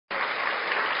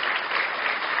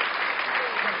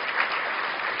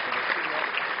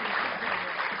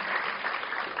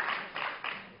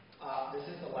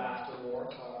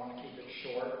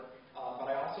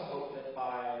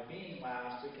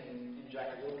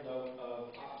little note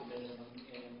of optimism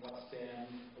in what's been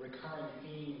a recurring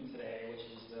theme today, which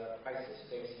is the crisis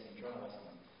facing journalism.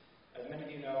 As many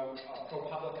of you know,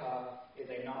 ProPublica is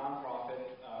a nonprofit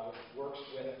which works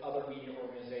with other media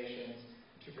organizations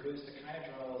to produce the kind of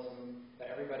journalism that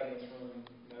everybody in this room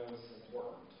knows is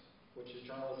important, which is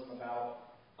journalism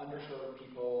about underserved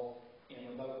people in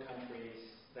remote countries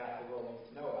that the world needs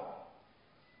to know about.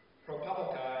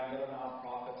 ProPublica and the other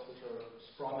nonprofits which are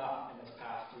sprung up in this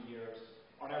past few years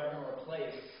are never going to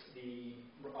replace the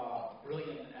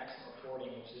brilliant and excellent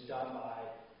reporting which is done by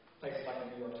places like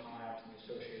the New York Times and the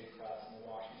Associated Press and the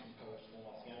Washington Post and the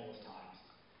Los Angeles Times.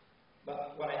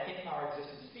 But what I think our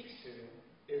existence speaks to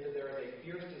is that there is a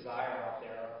fierce desire out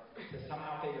there to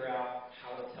somehow figure out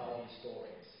how to tell these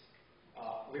stories.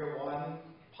 We're one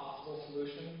possible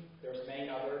solution. There's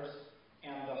many others.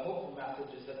 And the hopeful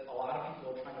message is that a lot of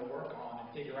people are trying to work on and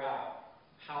figure out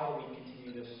how do we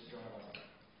continue this journalism.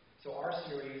 So our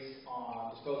series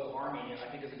on Disposable Army, I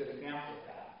think, is a good example of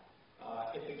that.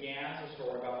 It began as a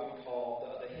story about what we call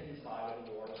the hidden side of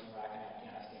the wars in Iraq and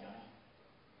Afghanistan.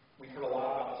 We've heard a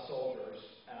lot about the soldiers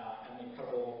and the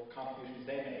incredible contributions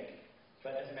they make.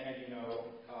 But as many of you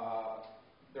know,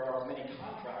 there are as many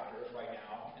contractors right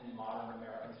now in modern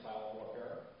American style of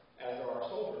warfare as there are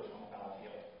soldiers on the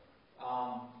battlefield.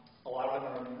 A lot of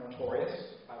them are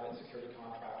notorious, private security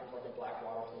contractors like the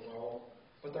Blackwater of the world.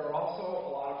 But there are also a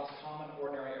lot of just common,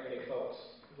 ordinary, everyday folks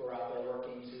who are out there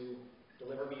working to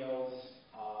deliver meals,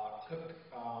 cook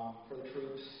for the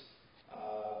troops,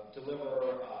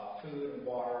 deliver food and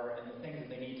water and the things that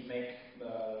they need to make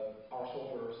our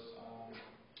soldiers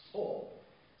whole.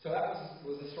 So that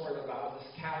was the story about, was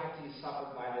this casualties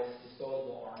suffered by this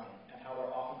disposable army and how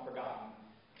they're often forgotten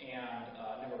and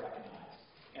never recognized.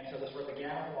 And so this work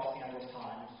began with the Los Angeles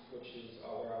Times, which is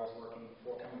where I was working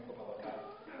before coming to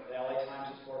ProPublica. The LA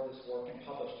Times supported this work and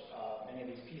published many of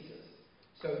these pieces.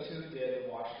 So too did the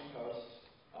Washington Post,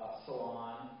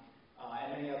 Salon,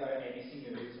 and many other ABC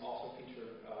News also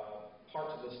featured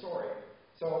parts of the story.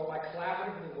 So by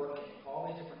collaboratively working with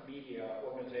all these different media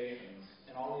organizations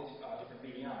and all these different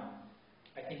mediums,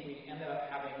 I think we ended up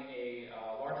having a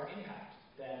larger impact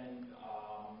than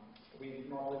we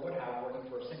normally would have working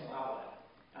for a single outlet.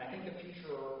 And I think the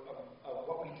future of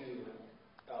what we do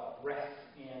rests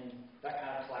in that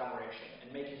kind of collaboration and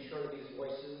making sure that these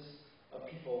voices of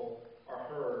people are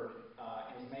heard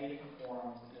in as many different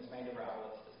forms and as many different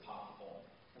outlets as possible.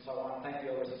 And so I want to thank the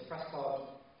Overseas Press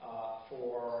Club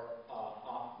for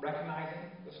recognizing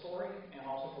the story and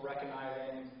also for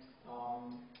recognizing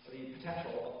the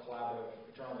potential of collaborative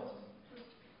journalism.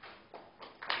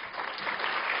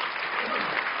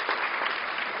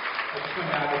 I just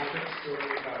want to add a quick story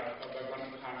about one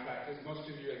of the contractors. Most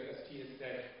of you, as T has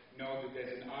said, know that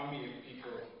there's an army of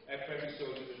people. For every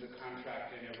soldier, there's a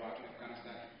contractor in Iraq and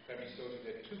Afghanistan. For every soldier,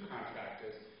 there are two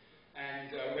contractors.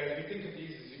 And whereas we think of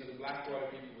these as, the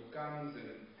Blackwater people with guns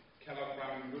and Kellogg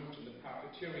Brown and Root and the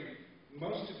profiteering,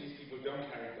 most of these people don't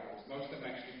carry guns. Most of them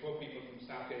actually poor people from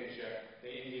South Asia.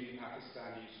 They're Indian,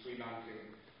 Pakistani, Sri Lankan.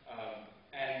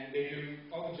 And they do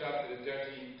all the jobs that are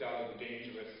dirty, dull, and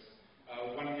dangerous.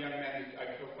 One of the young men that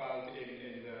I profiled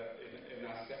in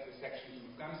our section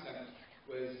from Afghanistan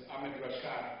was Ahmed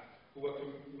Rashad, who worked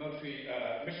for military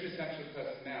mission essential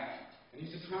personnel. And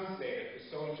he's a translator for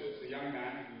soldiers, a young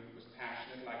man who was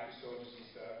passionate like the soldiers he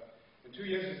served. And 2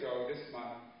 years ago, this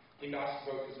month, he lost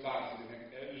both his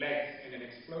legs in an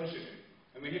explosion.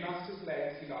 And when he lost his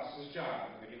legs, he lost his job.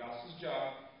 And when he lost his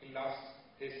job, he lost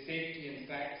his safety and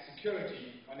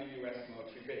security on a U.S.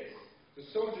 military base. The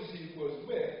soldiers he was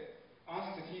with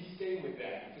asked that he stay with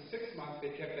them. For 6 months,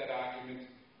 they kept that argument,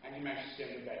 and he managed to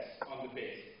stay on the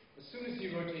base. As soon as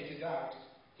he rotated out,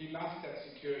 he lost that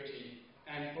security,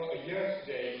 and for a year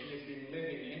today, he has been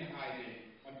living in hiding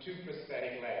on 2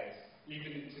 prosthetic legs.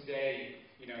 Even today,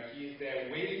 he is there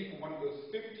waiting for one of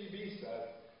those 50 visas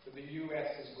that the U.S.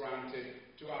 has granted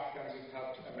to Afghans who've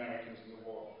helped Americans in the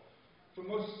war. For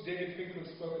most, David Finkel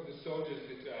spoke of the soldiers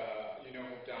that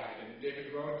have died, and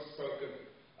David Rhodes spoke of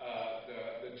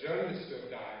the journalists who have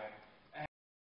died.